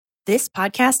This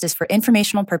podcast is for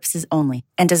informational purposes only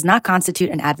and does not constitute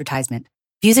an advertisement.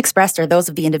 Views expressed are those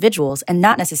of the individuals and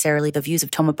not necessarily the views of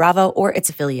Thoma Bravo or its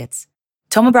affiliates.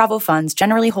 Thoma Bravo funds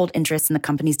generally hold interests in the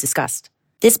companies discussed.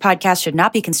 This podcast should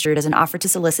not be construed as an offer to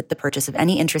solicit the purchase of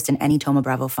any interest in any Thoma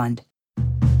Bravo fund.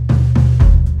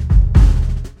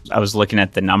 I was looking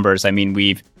at the numbers. I mean,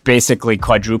 we've basically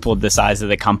quadrupled the size of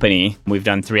the company. We've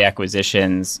done 3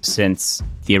 acquisitions since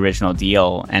the original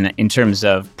deal. And in terms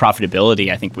of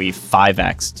profitability, I think we've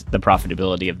 5x'd the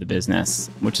profitability of the business,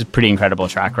 which is a pretty incredible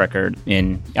track record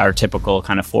in our typical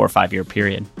kind of 4 or 5 year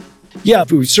period. Yeah,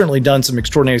 we've certainly done some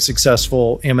extraordinarily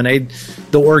successful M&A.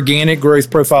 The organic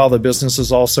growth profile of the business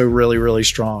is also really, really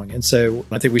strong. And so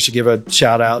I think we should give a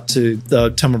shout out to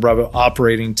the Thoma Bravo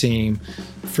operating team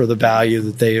for the value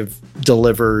that they have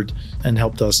delivered and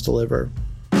helped us deliver.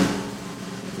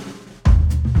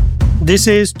 This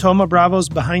is Thoma Bravo's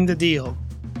Behind the Deal.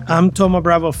 I'm Thoma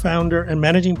Bravo founder and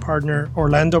managing partner,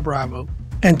 Orlando Bravo.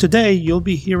 And today you'll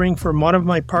be hearing from one of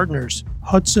my partners,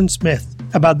 Hudson Smith,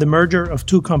 about the merger of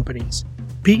 2 companies,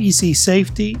 PEC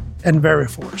Safety and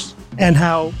Veriforce, and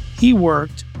how he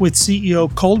worked with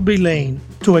CEO Colby Lane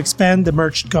to expand the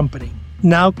merged company,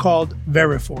 now called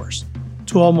Veriforce,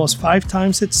 to almost 5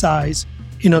 times its size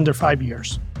in under 5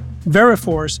 years.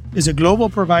 Veriforce is a global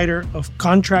provider of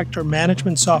contractor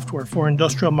management software for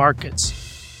industrial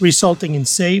markets, resulting in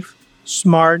safe,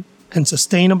 smart, and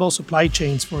sustainable supply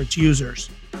chains for its users.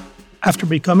 After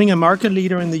becoming a market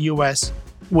leader in the US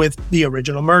with the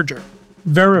original merger,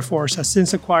 Veriforce has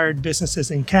since acquired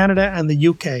businesses in Canada and the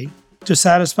UK to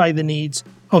satisfy the needs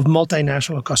of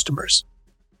multinational customers.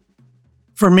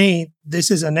 For me,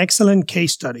 this is an excellent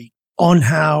case study on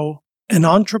how an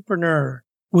entrepreneur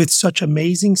with such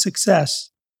amazing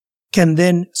success can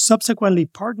then subsequently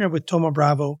partner with Thoma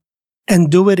Bravo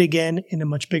and do it again in a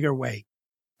much bigger way.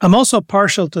 I'm also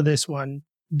partial to this one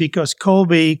because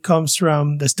Colby comes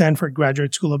from the Stanford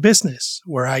Graduate School of Business,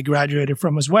 where I graduated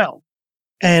from as well.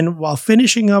 And while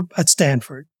finishing up at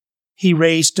Stanford, he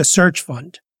raised a search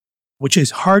fund, which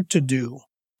is hard to do.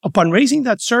 Upon raising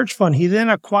that search fund, he then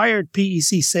acquired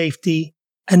PEC Safety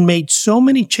and made so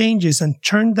many changes and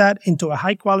turned that into a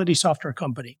high-quality software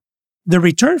company. The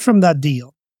return from that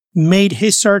deal made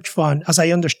his search fund, as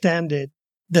I understand it,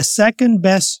 the second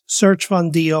best search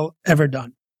fund deal ever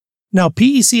done. Now,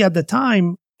 PEC at the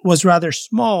time was rather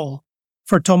small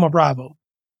for Thoma Bravo,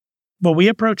 but we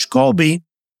approached Colby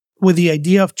with the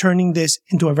idea of turning this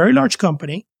into a very large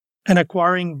company and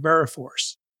acquiring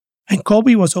Veriforce. And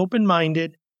Colby was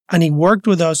open-minded, and he worked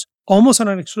with us almost on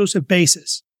an exclusive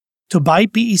basis to buy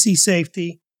PEC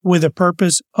Safety with the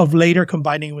purpose of later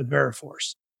combining with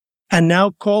Veriforce. And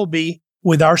now Colby,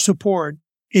 with our support,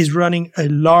 is running a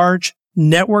large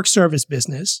network service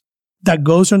business that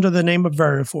goes under the name of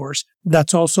Veriforce.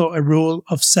 That's also a Rule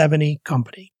of 70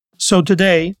 company. So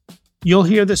today, you'll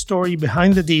hear the story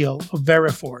behind the deal of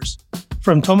Veriforce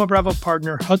from Thoma Bravo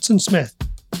partner Hudson Smith,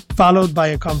 followed by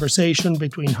a conversation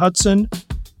between Hudson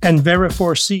and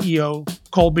Veriforce CEO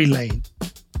Colby Lane.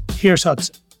 Here's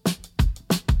Hudson.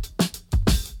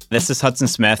 This is Hudson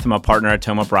Smith. I'm a partner at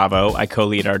Thoma Bravo. I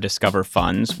co-lead our Discover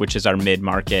Funds, which is our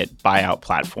mid-market buyout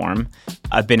platform.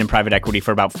 I've been in private equity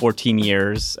for about 14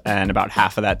 years, and about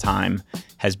half of that time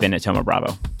has been at Thoma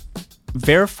Bravo.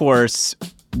 Veriforce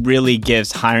really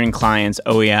gives hiring clients,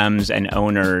 OEMs, and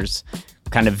owners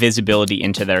kind of visibility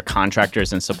into their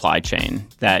contractors and supply chain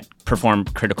that perform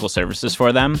critical services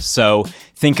for them. So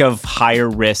think of higher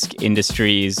risk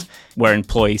industries where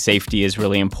employee safety is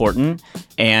really important.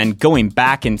 And going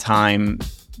back in time,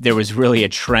 there was really a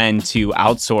trend to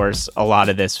outsource a lot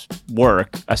of this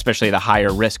work, especially the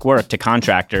higher risk work, to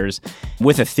contractors,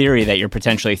 with a theory that you're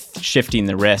potentially shifting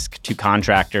the risk to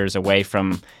contractors away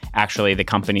from actually the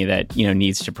company that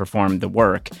needs to perform the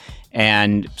work.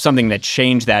 And something that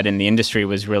changed that in the industry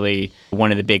was really one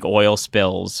of the big oil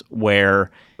spills, where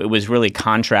it was really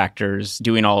contractors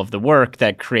doing all of the work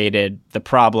that created the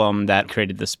problem, that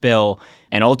created the spill.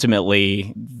 And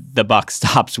ultimately, the buck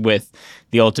stops with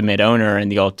the ultimate owner and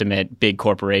the ultimate big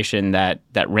corporation that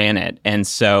ran it. And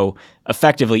so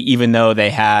effectively, even though they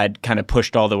had kind of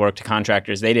pushed all the work to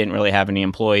contractors, they didn't really have any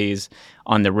employees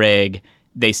on the rig.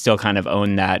 They still kind of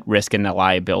own that risk and that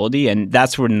liability. And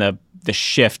that's when the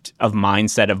shift of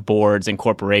mindset of boards and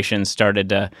corporations started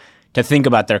to think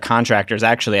about their contractors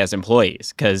actually as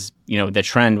employees, because the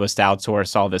trend was to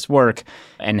outsource all this work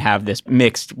and have this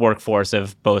mixed workforce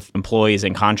of both employees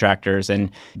and contractors. And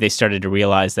they started to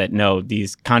realize that no,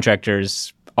 these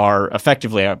contractors are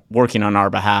effectively working on our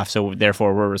behalf, so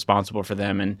therefore we're responsible for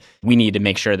them, and we need to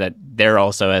make sure that they're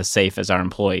also as safe as our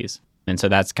employees. And so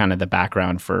that's kind of the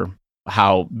background for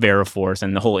how Veriforce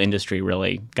and the whole industry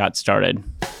really got started.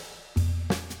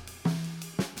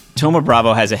 Thoma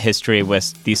Bravo has a history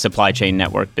with these supply chain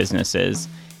network businesses.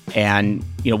 And,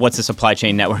 what's a supply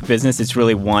chain network business? It's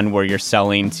really one where you're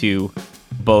selling to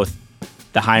both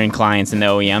the hiring clients and the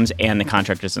OEMs and the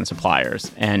contractors and suppliers.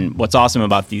 And what's awesome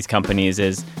about these companies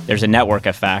is there's a network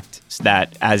effect so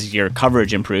that as your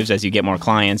coverage improves, as you get more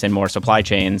clients and more supply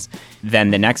chains,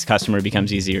 then the next customer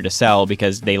becomes easier to sell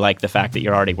because they like the fact that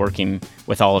you're already working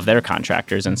with all of their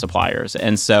contractors and suppliers.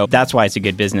 And so that's why it's a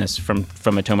good business from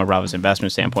a Thoma Bravo's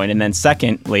investment standpoint. And then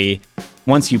secondly,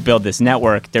 once you build this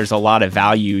network, there's a lot of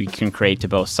value you can create to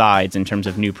both sides in terms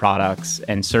of new products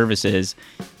and services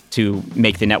to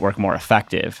make the network more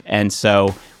effective. And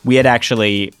so we had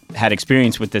actually had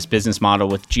experience with this business model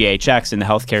with GHX in the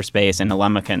healthcare space and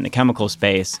Alemica in the chemical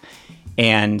space.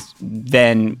 And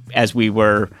then as we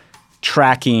were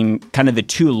tracking kind of the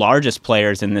two largest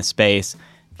players in this space,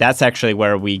 that's actually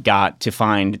where we got to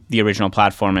find the original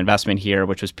platform investment here,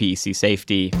 which was PEC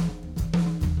Safety.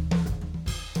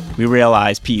 We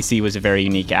realized PEC was a very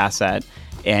unique asset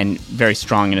and very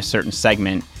strong in a certain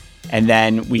segment. And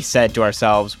then we said to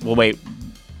ourselves, well, wait,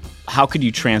 how could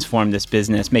you transform this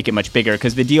business, make it much bigger?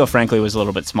 Because the deal, frankly, was a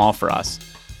little bit small for us.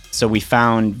 So we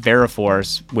found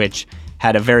Veriforce, which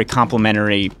had a very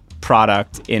complementary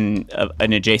product in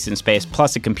an adjacent space,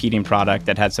 plus a competing product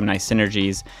that had some nice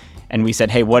synergies. And we said,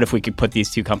 hey, what if we could put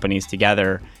these two companies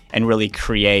together and really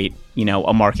create,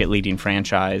 a market-leading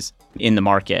franchise in the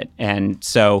market? And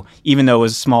so even though it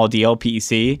was a small deal,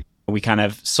 PEC, we kind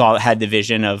of had the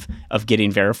vision of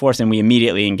getting Veriforce, and we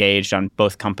immediately engaged on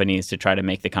both companies to try to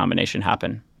make the combination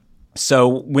happen. So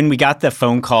when we got the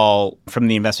phone call from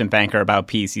the investment banker about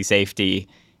PEC Safety,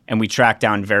 and we tracked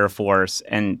down Veriforce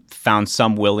and found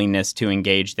some willingness to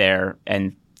engage there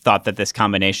and thought that this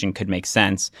combination could make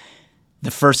sense,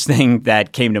 the first thing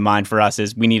that came to mind for us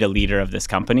is we need a leader of this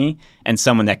company and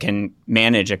someone that can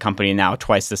manage a company now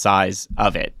twice the size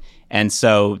of it. And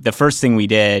so the first thing we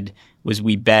did was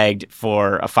we begged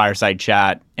for a fireside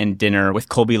chat and dinner with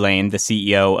Colby Lane, the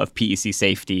CEO of PEC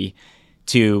Safety,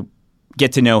 to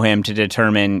get to know him to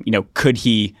determine, could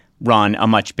he run a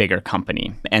much bigger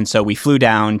company? And so we flew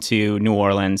down to New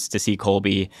Orleans to see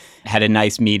Colby, had a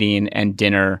nice meeting and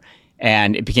dinner,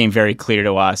 and it became very clear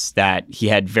to us that he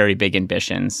had very big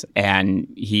ambitions, and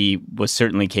he was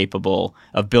certainly capable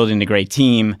of building a great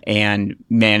team and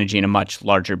managing a much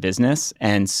larger business.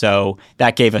 And so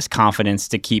that gave us confidence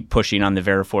to keep pushing on the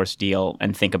Veriforce deal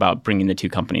and think about bringing the two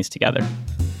companies together.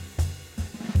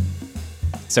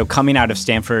 So coming out of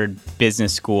Stanford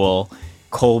Business School,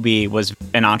 Colby was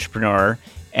an entrepreneur,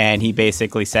 and he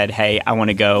basically said, hey, I want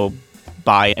to go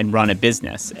buy and run a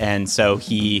business. And so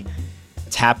he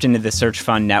tapped into the search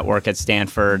fund network at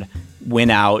Stanford, went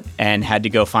out and had to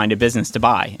go find a business to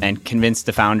buy, and convinced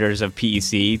the founders of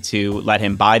PEC to let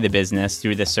him buy the business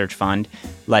through the search fund,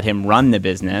 let him run the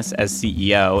business as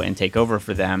CEO and take over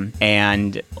for them,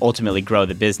 and ultimately grow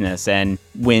the business. And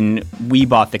when we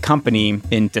bought the company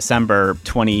in December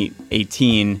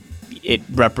 2018, it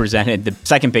represented the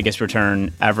second biggest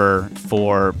return ever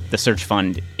for the search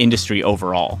fund industry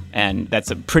overall. And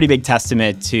that's a pretty big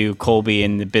testament to Colby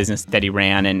and the business that he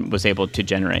ran and was able to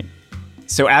generate.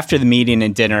 So after the meeting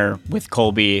and dinner with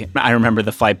Colby, I remember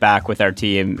the flight back with our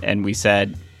team, and we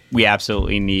said, we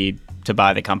absolutely need to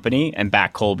buy the company and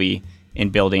back Colby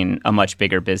in building a much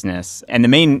bigger business. And the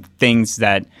main things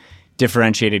that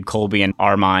differentiated Colby in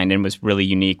our mind and was really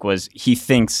unique was he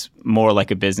thinks more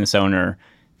like a business owner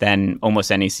than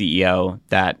almost any CEO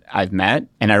that I've met.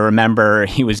 And I remember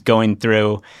he was going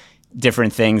through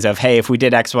different things of, hey, if we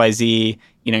did XYZ,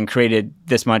 and created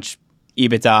this much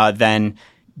EBITDA, then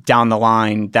down the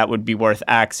line, that would be worth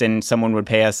X, and someone would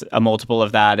pay us a multiple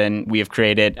of that, and we have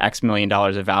created X million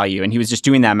dollars of value. And he was just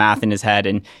doing that math in his head.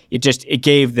 And it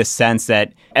gave the sense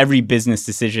that every business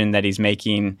decision that he's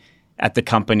making at the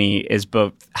company is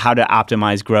both how to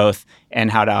optimize growth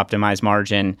and how to optimize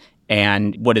margin.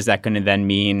 And what is that going to then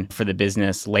mean for the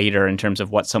business later in terms of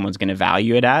what someone's going to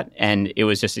value it at? And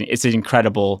it's an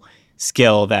incredible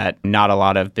skill that not a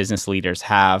lot of business leaders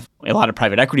have. A lot of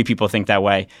private equity people think that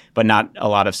way, but not a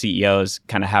lot of CEOs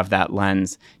kind of have that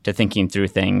lens to thinking through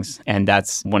things. And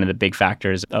that's one of the big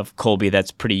factors of Colby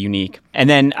that's pretty unique. And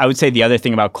then I would say the other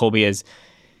thing about Colby is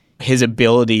his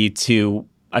ability to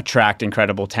attract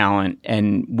incredible talent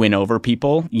and win over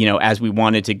people. As we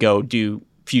wanted to go do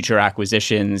future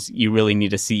acquisitions, you really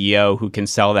need a CEO who can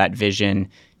sell that vision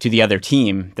to the other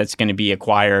team that's going to be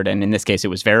acquired. And in this case, it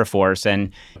was Veriforce,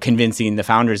 and convincing the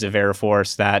founders of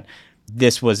Veriforce that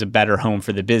this was a better home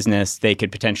for the business. They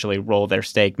could potentially roll their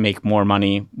stake, make more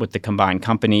money with the combined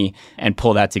company, and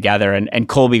pull that together. And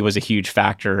Colby was a huge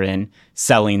factor in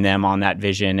selling them on that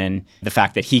vision and the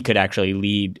fact that he could actually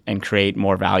lead and create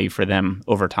more value for them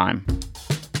over time.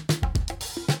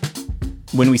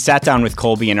 When we sat down with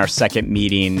Colby in our second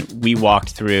meeting, we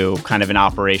walked through kind of an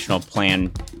operational plan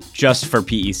just for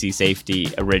PEC Safety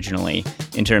originally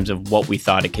in terms of what we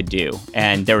thought it could do.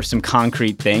 And there were some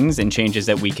concrete things and changes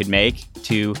that we could make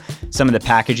to some of the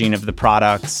packaging of the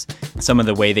products, some of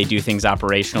the way they do things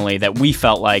operationally that we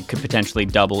felt like could potentially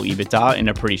double EBITDA in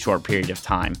a pretty short period of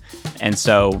time. And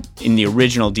so in the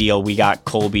original deal, we got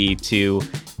Colby to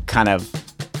kind of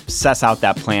suss out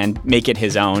that plan, make it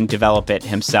his own, develop it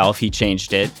himself. He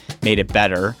changed it, made it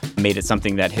better, made it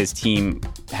something that his team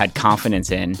had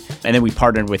confidence in. And then we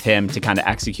partnered with him to kind of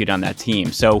execute on that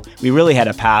team. So we really had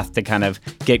a path to kind of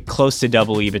get close to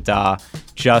double EBITDA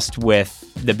just with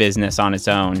the business on its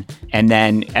own. And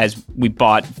then as we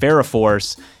bought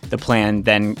Veriforce, the plan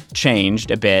then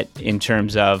changed a bit in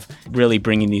terms of really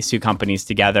bringing these two companies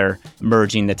together,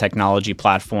 merging the technology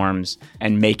platforms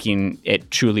and making it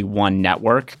truly one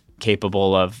network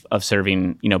capable of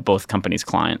serving, both companies'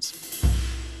 clients.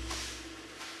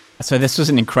 So this was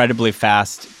an incredibly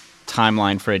fast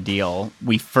timeline for a deal.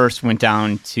 We first went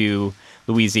down to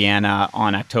Louisiana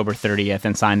on October 30th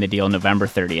and signed the deal November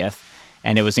 30th.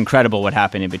 And it was incredible what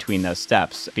happened in between those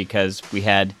steps because we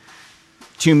had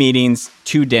 2 meetings,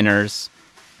 2 dinners,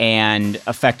 and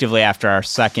effectively after our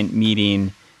second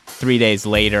meeting, 3 days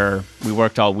later, we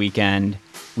worked all weekend.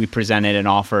 We presented an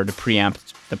offer to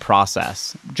preempt the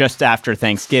process. Just after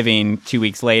Thanksgiving, 2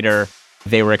 weeks later,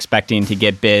 they were expecting to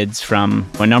get bids from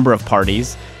a number of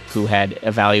parties who had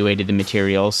evaluated the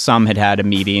materials. Some had had a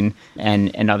meeting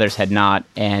and others had not.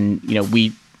 And,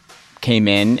 we came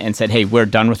in and said, hey, we're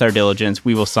done with our diligence.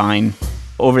 We will sign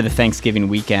over the Thanksgiving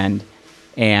weekend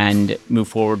and move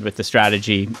forward with the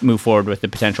strategy, move forward with the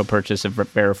potential purchase of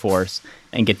Veriforce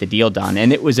and get the deal done.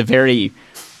 And it was a very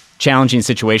challenging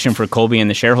situation for Colby and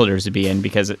the shareholders to be in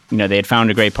because, they had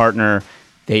found a great partner.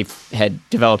 They had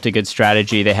developed a good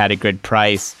strategy. They had a good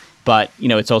price. But,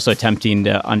 it's also tempting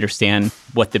to understand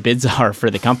what the bids are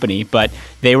for the company. But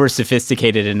they were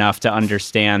sophisticated enough to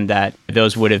understand that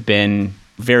those would have been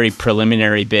very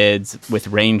preliminary bids with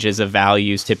ranges of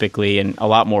values typically and a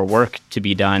lot more work to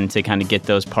be done to kind of get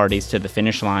those parties to the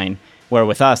finish line. Where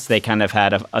with us, they kind of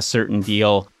had a certain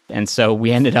deal. And so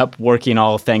we ended up working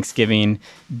all Thanksgiving,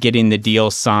 getting the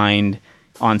deal signed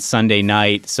on Sunday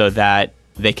night so that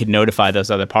they could notify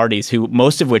those other parties, who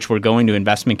most of which were going to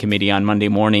investment committee on Monday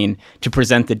morning to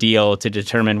present the deal to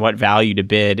determine what value to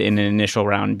bid in an initial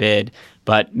round bid.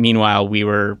 But meanwhile, we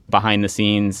were behind the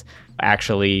scenes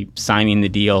actually signing the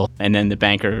deal and then the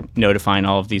banker notifying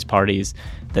all of these parties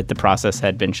that the process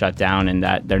had been shut down and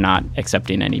that they're not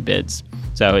accepting any bids.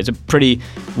 So it's a pretty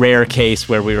rare case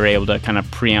where we were able to kind of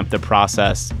preempt the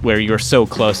process where you're so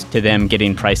close to them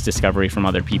getting price discovery from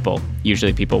other people.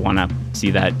 Usually people want to see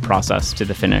that process to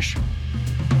the finish.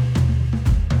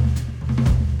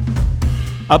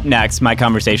 Up next, my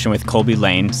conversation with Colby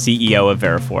Lane, CEO of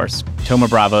Veriforce. Thoma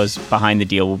Bravo's Behind the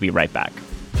Deal will be right back.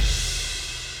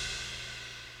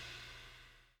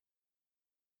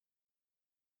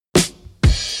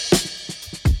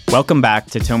 Welcome back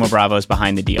to Thoma Bravo's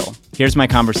Behind the Deal. Here's my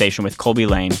conversation with Colby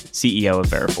Lane, CEO of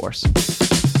Veriforce.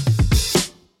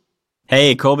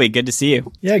 Hey, Colby, good to see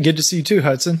you. Yeah, good to see you too,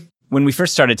 Hudson. When we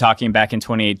first started talking back in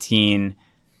 2018,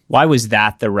 why was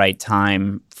that the right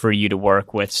time for you to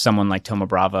work with someone like Thoma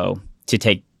Bravo to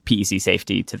take PEC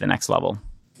Safety to the next level?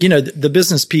 The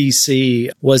business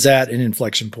PEC was at an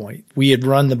inflection point. We had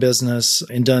run the business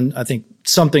and done, I think,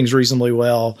 some things reasonably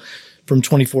well from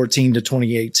 2014 to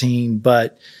 2018,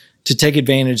 but to take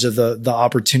advantage of the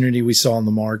opportunity we saw in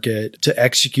the market to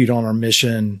execute on our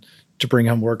mission to bring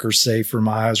home workers safe from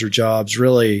high-hazard jobs,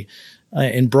 really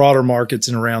in broader markets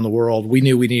and around the world, we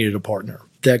knew we needed a partner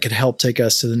that could help take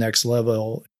us to the next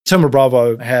level. Thoma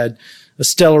Bravo had a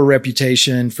stellar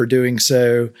reputation for doing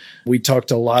so. We talked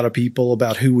to a lot of people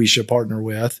about who we should partner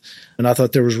with, and I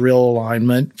thought there was real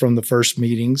alignment from the first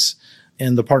meetings,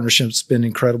 and the partnership's been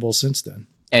incredible since then.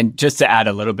 And just to add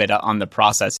a little bit on the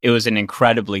process, it was an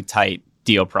incredibly tight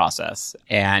deal process.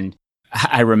 And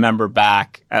I remember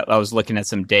back, I was looking at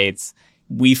some dates.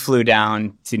 We flew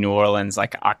down to New Orleans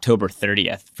like October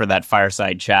 30th for that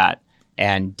fireside chat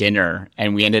and dinner.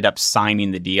 And we ended up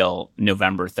signing the deal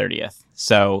November 30th.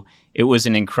 So it was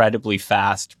an incredibly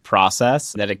fast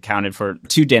process that accounted for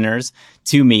 2 dinners,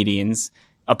 2 meetings,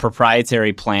 a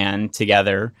proprietary plan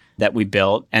together that we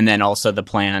built, and then also the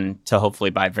plan to hopefully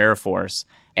buy Veriforce.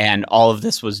 And all of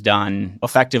this was done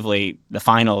effectively, the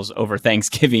finals over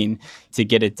Thanksgiving, to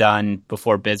get it done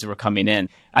before bids were coming in.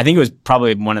 I think it was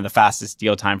probably one of the fastest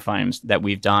deal timeframes that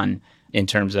we've done in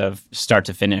terms of start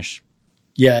to finish.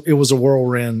 Yeah, it was a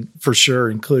whirlwind for sure,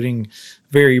 including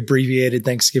very abbreviated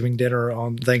Thanksgiving dinner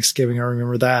on Thanksgiving. I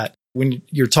remember that. When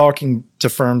you're talking to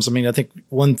firms, I mean, I think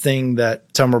one thing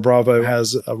that Thoma Bravo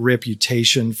has a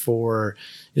reputation for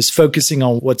is focusing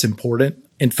on what's important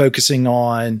and focusing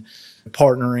on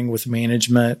partnering with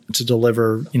management to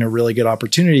deliver, really good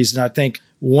opportunities. And I think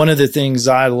one of the things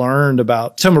I learned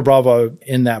about Thoma Bravo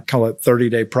in that kind of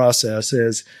 30-day process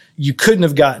is you couldn't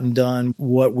have gotten done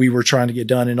what we were trying to get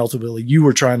done, and ultimately you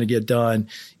were trying to get done,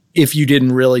 if you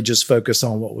didn't really just focus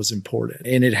on what was important.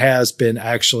 And it has been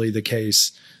actually the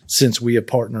case since we have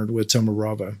partnered with Thoma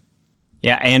Bravo.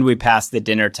 Yeah, and we passed the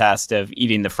dinner test of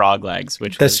eating the frog legs,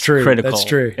 which was critical. That's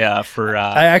true. Yeah,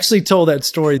 I actually told that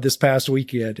story this past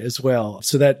weekend as well,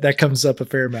 so that comes up a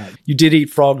fair amount. You did eat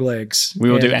frog legs.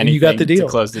 We will do anything you got the deal.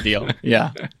 To close the deal.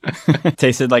 Yeah,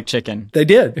 tasted like chicken. They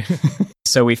did.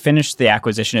 So we finished the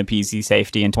acquisition of PEC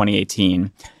Safety in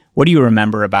 2018. What do you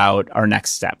remember about our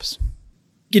next steps?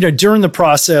 During the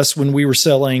process when we were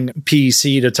selling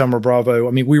PEC to Thoma Bravo,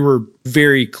 I mean, we were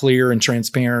very clear and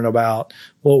transparent about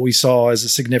what we saw as a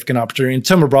significant opportunity. And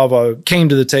Thoma Bravo came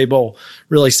to the table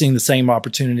really seeing the same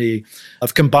opportunity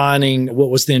of combining what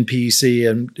was then PEC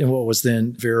and what was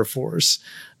then Veriforce.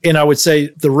 And I would say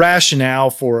the rationale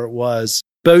for it was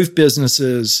both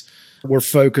businesses were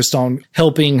focused on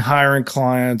helping hiring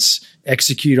clients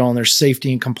execute on their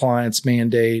safety and compliance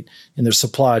mandate in their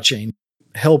supply chain,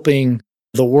 helping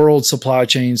the world's supply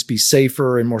chains be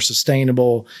safer and more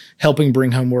sustainable, helping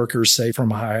bring home workers safe from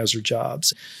high hazard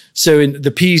jobs. So in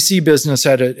the PEC business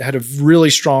had a really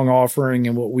strong offering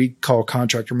in what we call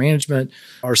contractor management,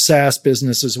 our SaaS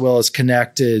business, as well as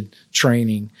connected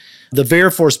training. The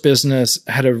Veriforce business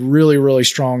had a really, really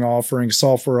strong offering,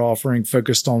 software offering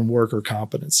focused on worker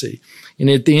competency. And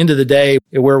at the end of the day,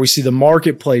 where we see the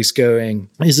marketplace going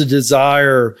is a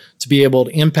desire to be able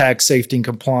to impact safety and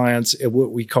compliance at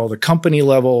what we call the company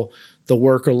level, the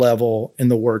worker level,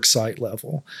 and the work site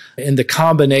level. And the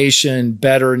combination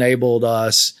better enabled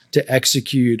us to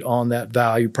execute on that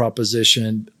value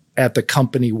proposition at the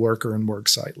company, worker, and work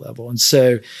site level. And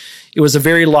so it was a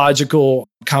very logical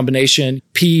combination.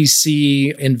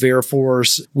 PEC and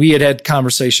Veriforce, we had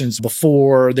conversations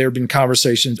before. There had been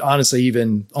conversations, honestly,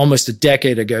 even almost a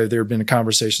decade ago, there had been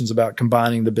conversations about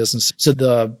combining the business. So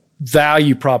the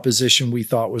value proposition we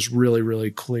thought was really, really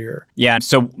clear. Yeah.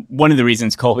 So one of the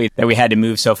reasons, Colby, that we had to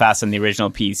move so fast on the original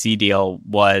PEC deal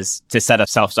was to set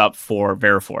ourselves up for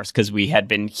Veriforce, because we had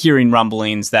been hearing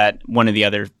rumblings that one of the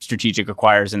other strategic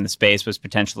acquirers in the space was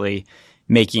potentially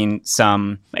making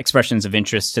some expressions of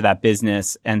interest to that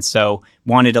business. And so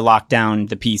wanted to lock down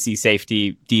the PEC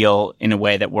Safety deal in a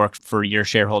way that worked for your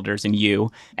shareholders and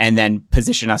you, and then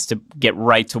position us to get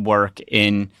right to work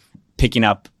in picking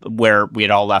up where we had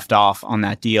all left off on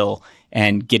that deal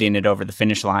and getting it over the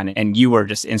finish line. And you were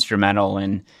just instrumental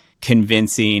in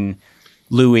convincing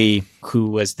Louis, who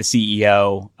was the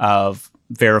CEO of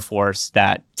Veriforce,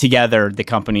 that together the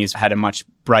companies had a much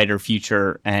brighter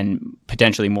future and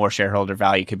potentially more shareholder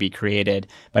value could be created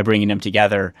by bringing them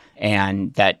together,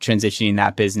 and that transitioning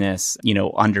that business,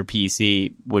 under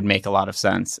PEC would make a lot of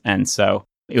sense. And so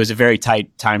it was a very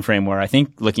tight time frame where I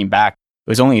think, looking back, it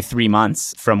was only 3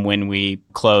 months from when we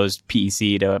closed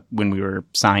PEC to when we were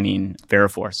signing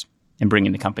Veriforce and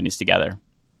bringing the companies together.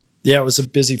 Yeah, it was a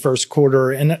busy first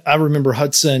quarter. And I remember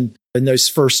Hudson in those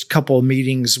first couple of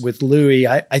meetings with Louis.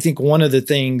 I think one of the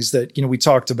things that, we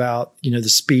talked about, the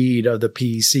speed of the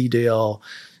PEC deal.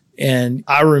 And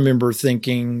I remember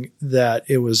thinking that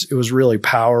it was really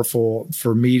powerful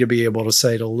for me to be able to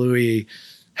say to Louis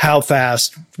how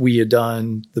fast we had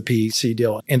done the PEC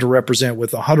deal, and to represent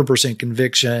with 100%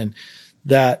 conviction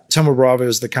that Thoma Bravo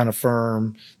is the kind of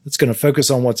firm that's going to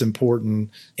focus on what's important.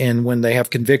 And when they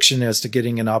have conviction as to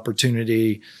getting an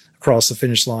opportunity across the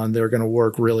finish line, they're going to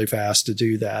work really fast to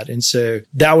do that. And so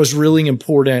that was really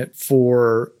important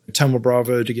for Thoma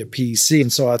Bravo to get PEC.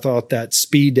 And so I thought that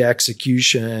speed to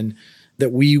execution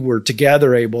that we were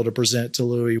together able to present to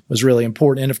Louis was really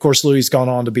important. And of course, Louis has gone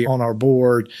on to be on our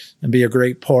board and be a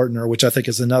great partner, which I think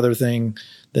is another thing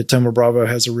that Thoma Bravo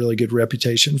has a really good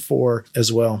reputation for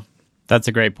as well. That's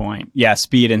a great point. Yeah,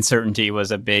 speed and certainty was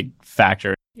a big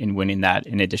factor in winning that,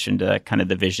 in addition to kind of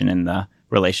the vision and the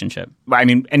relationship. I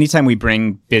mean, anytime we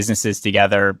bring businesses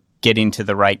together, getting to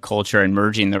the right culture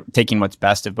and taking what's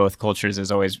best of both cultures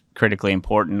is always critically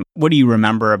important. What do you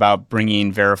remember about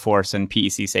bringing Veriforce and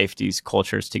PEC Safety's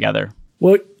cultures together?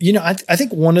 Well, I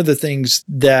think one of the things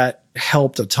that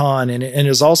helped a ton and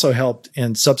has also helped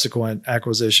in subsequent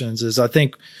acquisitions is I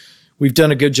think we've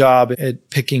done a good job at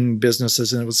picking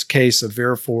businesses, and it was the case of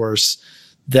Veriforce,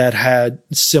 that had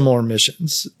similar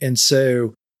missions. And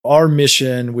so our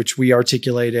mission, which we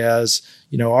articulate as,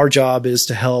 our job is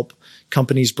to help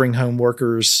companies bring home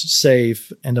workers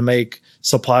safe and to make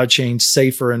supply chains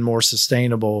safer and more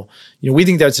sustainable. We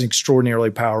think that's an extraordinarily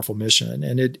powerful mission,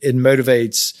 and it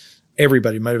motivates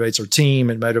everybody. It motivates our team.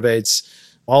 It motivates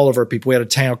all of our people. We had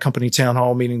a company town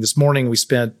hall meeting this morning. We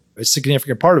spent a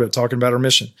significant part of it talking about our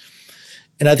mission.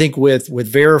 And I think with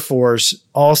Veriforce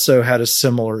also had a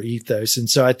similar ethos. And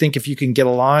so I think if you can get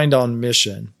aligned on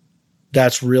mission,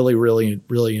 that's really, really,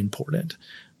 really important.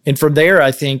 And from there,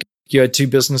 I think you had two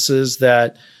businesses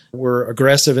that were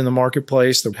aggressive in the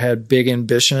marketplace, that had big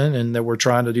ambition, and that were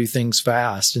trying to do things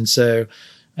fast. And so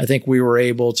I think we were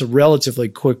able to relatively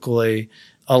quickly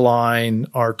align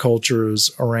our cultures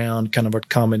around kind of a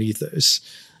common ethos.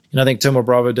 And I think Thoma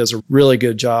Bravo does a really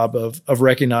good job of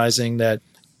recognizing that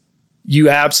you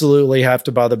absolutely have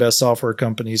to buy the best software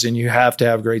companies and you have to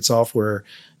have great software.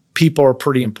 People are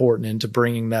pretty important into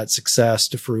bringing that success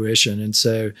to fruition. And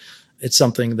so it's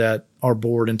something that our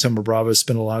board and Thoma Bravo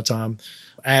spend a lot of time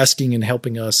asking and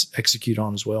helping us execute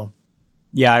on as well.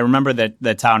 Yeah, I remember that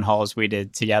the town halls we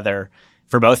did together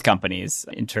for both companies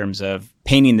in terms of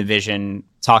painting the vision,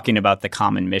 talking about the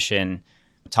common mission,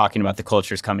 talking about the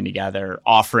cultures coming together,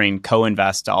 offering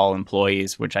co-invest to all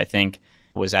employees, which I think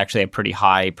was actually a pretty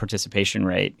high participation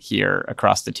rate here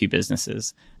across the two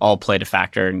businesses, all played a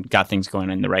factor and got things going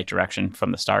in the right direction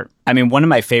from the start. I mean, one of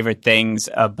my favorite things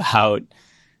about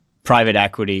private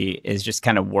equity is just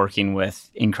kind of working with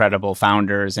incredible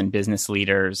founders and business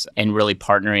leaders and really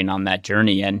partnering on that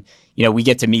journey. And, we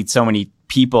get to meet so many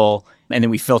people, and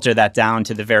then we filter that down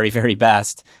to the very, very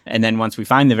best. And then once we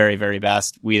find the very, very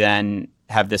best, we then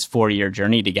have this 4-year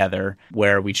journey together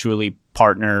where we truly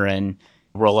partner and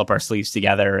roll up our sleeves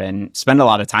together and spend a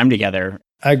lot of time together.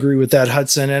 I agree with that,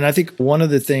 Hudson. And I think one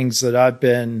of the things that I've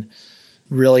been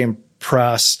really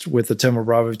impressed with the Thoma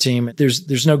Bravo team,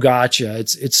 there's no gotcha.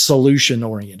 It's solution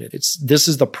oriented. This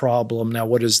is the problem. Now,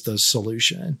 what is the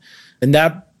solution? And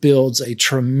that builds a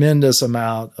tremendous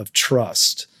amount of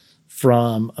trust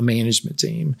from a management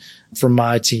team, from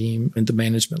my team at the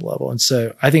management level. And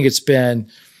so I think it's been,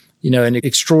 an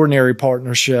extraordinary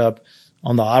partnership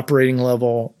on the operating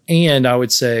level. And I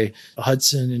would say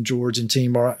Hudson and George and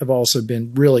team have also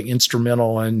been really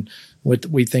instrumental in what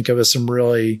we think of as some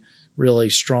really,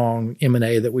 really strong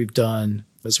M&A that we've done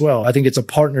as well. I think it's a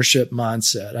partnership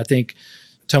mindset. I think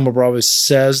Thoma Bravo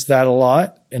says that a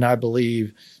lot. And I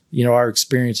believe, our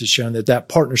experience has shown that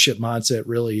partnership mindset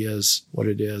really is what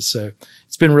it is. So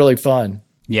it's been really fun.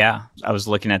 Yeah. I was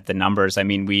looking at the numbers. I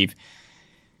mean, we've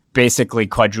basically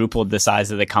quadrupled the size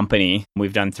of the company.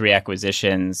 We've done 3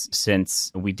 acquisitions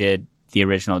since we did the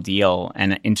original deal.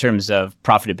 And in terms of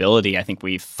profitability, I think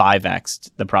we've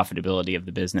 5x'd the profitability of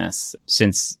the business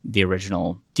since the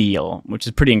original deal, which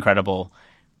is pretty incredible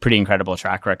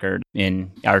track record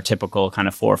in our typical kind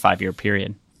of 4 or 5 year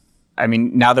period. I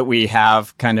mean, now that we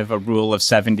have kind of a rule of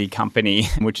 70 company,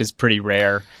 which is pretty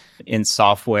rare in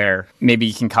software, maybe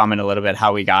you can comment a little bit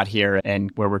how we got here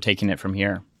and where we're taking it from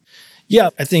here. Yeah,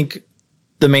 I think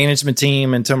the management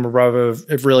team and Thoma Bravo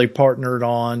have really partnered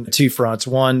on 2 fronts.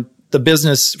 One, the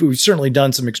business, we've certainly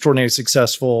done some extraordinarily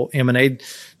successful M&A.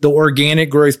 The organic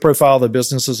growth profile of the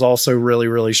business is also really,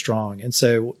 really strong. And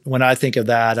so when I think of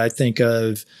that, I think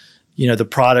of, the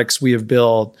products we have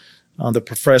built, the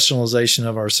professionalization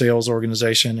of our sales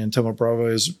organization, and Thoma Bravo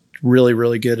is really,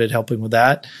 really good at helping with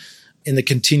that, in the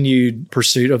continued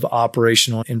pursuit of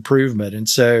operational improvement. And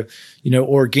so,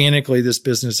 organically, this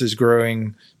business is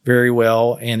growing very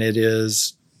well and it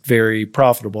is very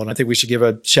profitable. And I think we should give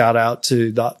a shout out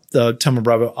to the Thoma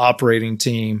Bravo operating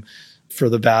team for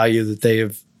the value that they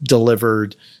have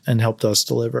delivered and helped us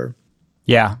deliver.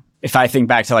 Yeah. If I think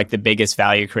back to like the biggest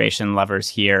value creation levers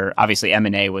here, obviously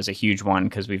M&A was a huge one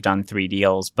because we've done 3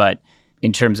 deals. But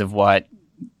in terms of what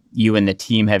you and the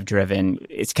team have driven,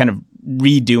 it's kind of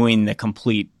redoing the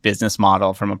complete business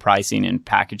model from a pricing and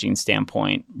packaging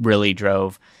standpoint really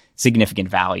drove significant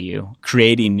value,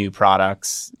 creating new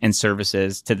products and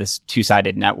services to this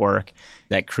 2-sided network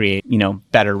that create,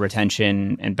 better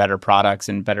retention and better products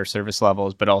and better service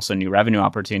levels, but also new revenue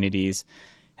opportunities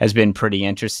has been pretty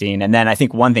interesting. And then I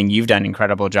think one thing you've done an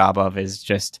incredible job of is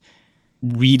just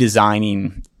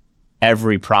redesigning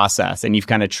every process, and you've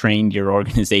kind of trained your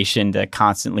organization to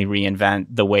constantly reinvent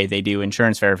the way they do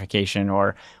insurance verification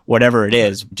or whatever it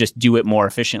is, just do it more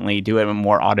efficiently, do it in a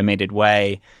more automated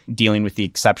way, dealing with the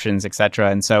exceptions, et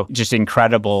cetera. And so just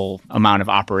incredible amount of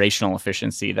operational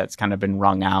efficiency that's kind of been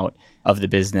wrung out of the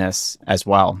business as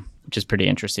well, which is pretty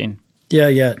interesting. Yeah,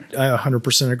 I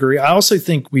 100% agree. I also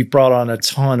think we brought on a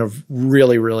ton of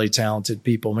really, really talented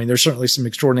people. I mean, there's certainly some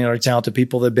extraordinarily talented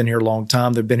people that have been here a long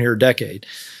time. They've been here a decade.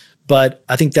 But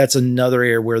I think that's another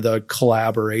area where the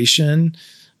collaboration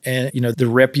and, the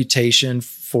reputation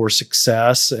for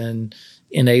success and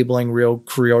enabling real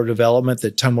career development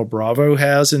that Thoma Bravo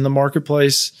has in the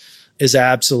marketplace has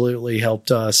absolutely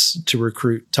helped us to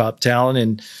recruit top talent.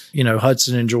 And,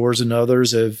 Hudson and George and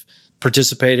others have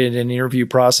participated in interview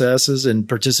processes and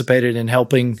participated in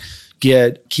helping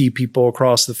get key people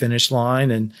across the finish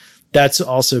line. And that's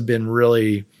also been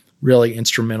really, really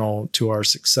instrumental to our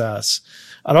success.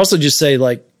 I'd also just say,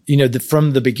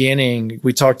 from the beginning,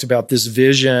 we talked about this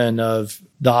vision of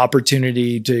the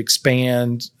opportunity to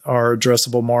expand our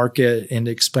addressable market and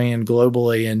expand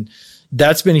globally. And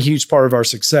that's been a huge part of our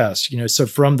success. So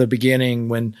from the beginning,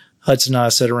 when Hudson and I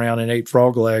sat around and ate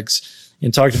frog legs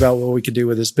and talked about what we could do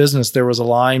with this business, there was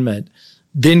alignment.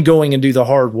 Then going and do the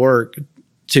hard work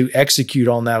to execute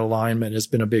on that alignment has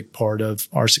been a big part of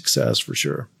our success for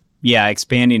sure. Yeah,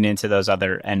 expanding into those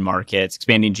other end markets,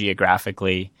 expanding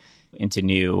geographically into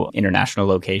new international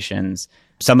locations.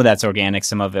 Some of that's organic,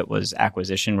 some of it was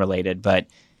acquisition related, but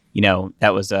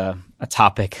that was a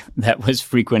topic that was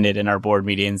frequented in our board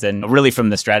meetings and really from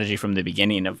the strategy from the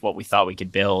beginning of what we thought we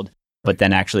could build, but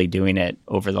then actually doing it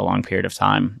over the long period of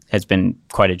time has been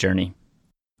quite a journey.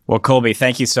 Well, Colby,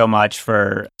 thank you so much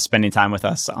for spending time with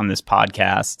us on this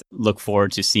podcast. Look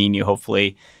forward to seeing you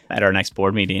hopefully at our next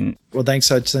board meeting. Well, thanks,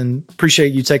 Hudson.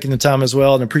 Appreciate you taking the time as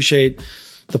well and appreciate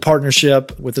the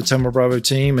partnership with the Thoma Bravo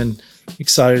team and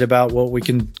excited about what we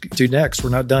can do next. We're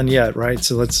not done yet, right?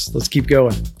 So let's keep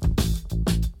going.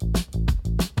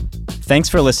 Thanks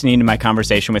for listening to my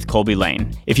conversation with Colby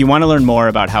Lane. If you want to learn more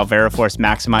about how Veriforce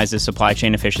maximizes supply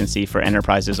chain efficiency for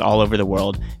enterprises all over the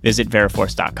world, visit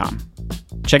veriforce.com.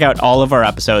 Check out all of our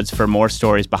episodes for more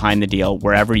stories behind the deal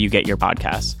wherever you get your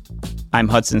podcasts. I'm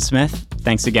Hudson Smith.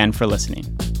 Thanks again for listening.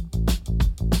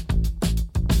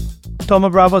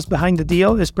 Thoma Bravo's Behind the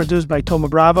Deal is produced by Thoma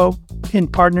Bravo in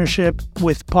partnership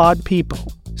with Pod People.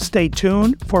 Stay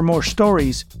tuned for more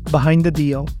stories behind the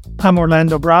deal. I'm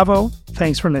Orlando Bravo.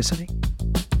 Thanks for listening.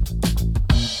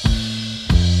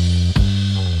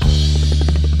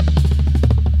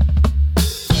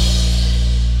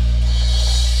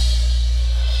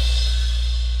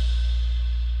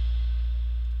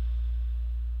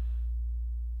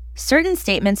 Certain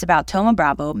statements about Thoma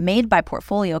Bravo made by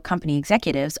portfolio company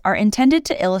executives are intended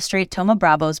to illustrate Thoma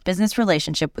Bravo's business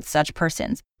relationship with such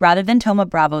persons, rather than Thoma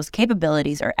Bravo's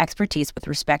capabilities or expertise with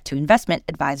respect to investment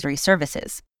advisory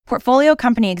services. Portfolio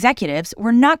company executives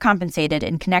were not compensated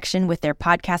in connection with their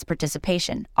podcast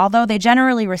participation, although they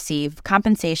generally receive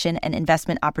compensation and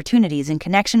investment opportunities in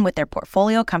connection with their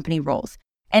portfolio company roles,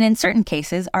 and in certain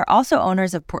cases are also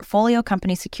owners of portfolio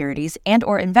company securities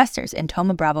and/or investors in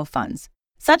Thoma Bravo funds.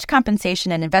 Such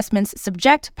compensation and investments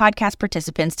subject podcast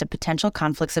participants to potential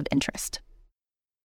conflicts of interest.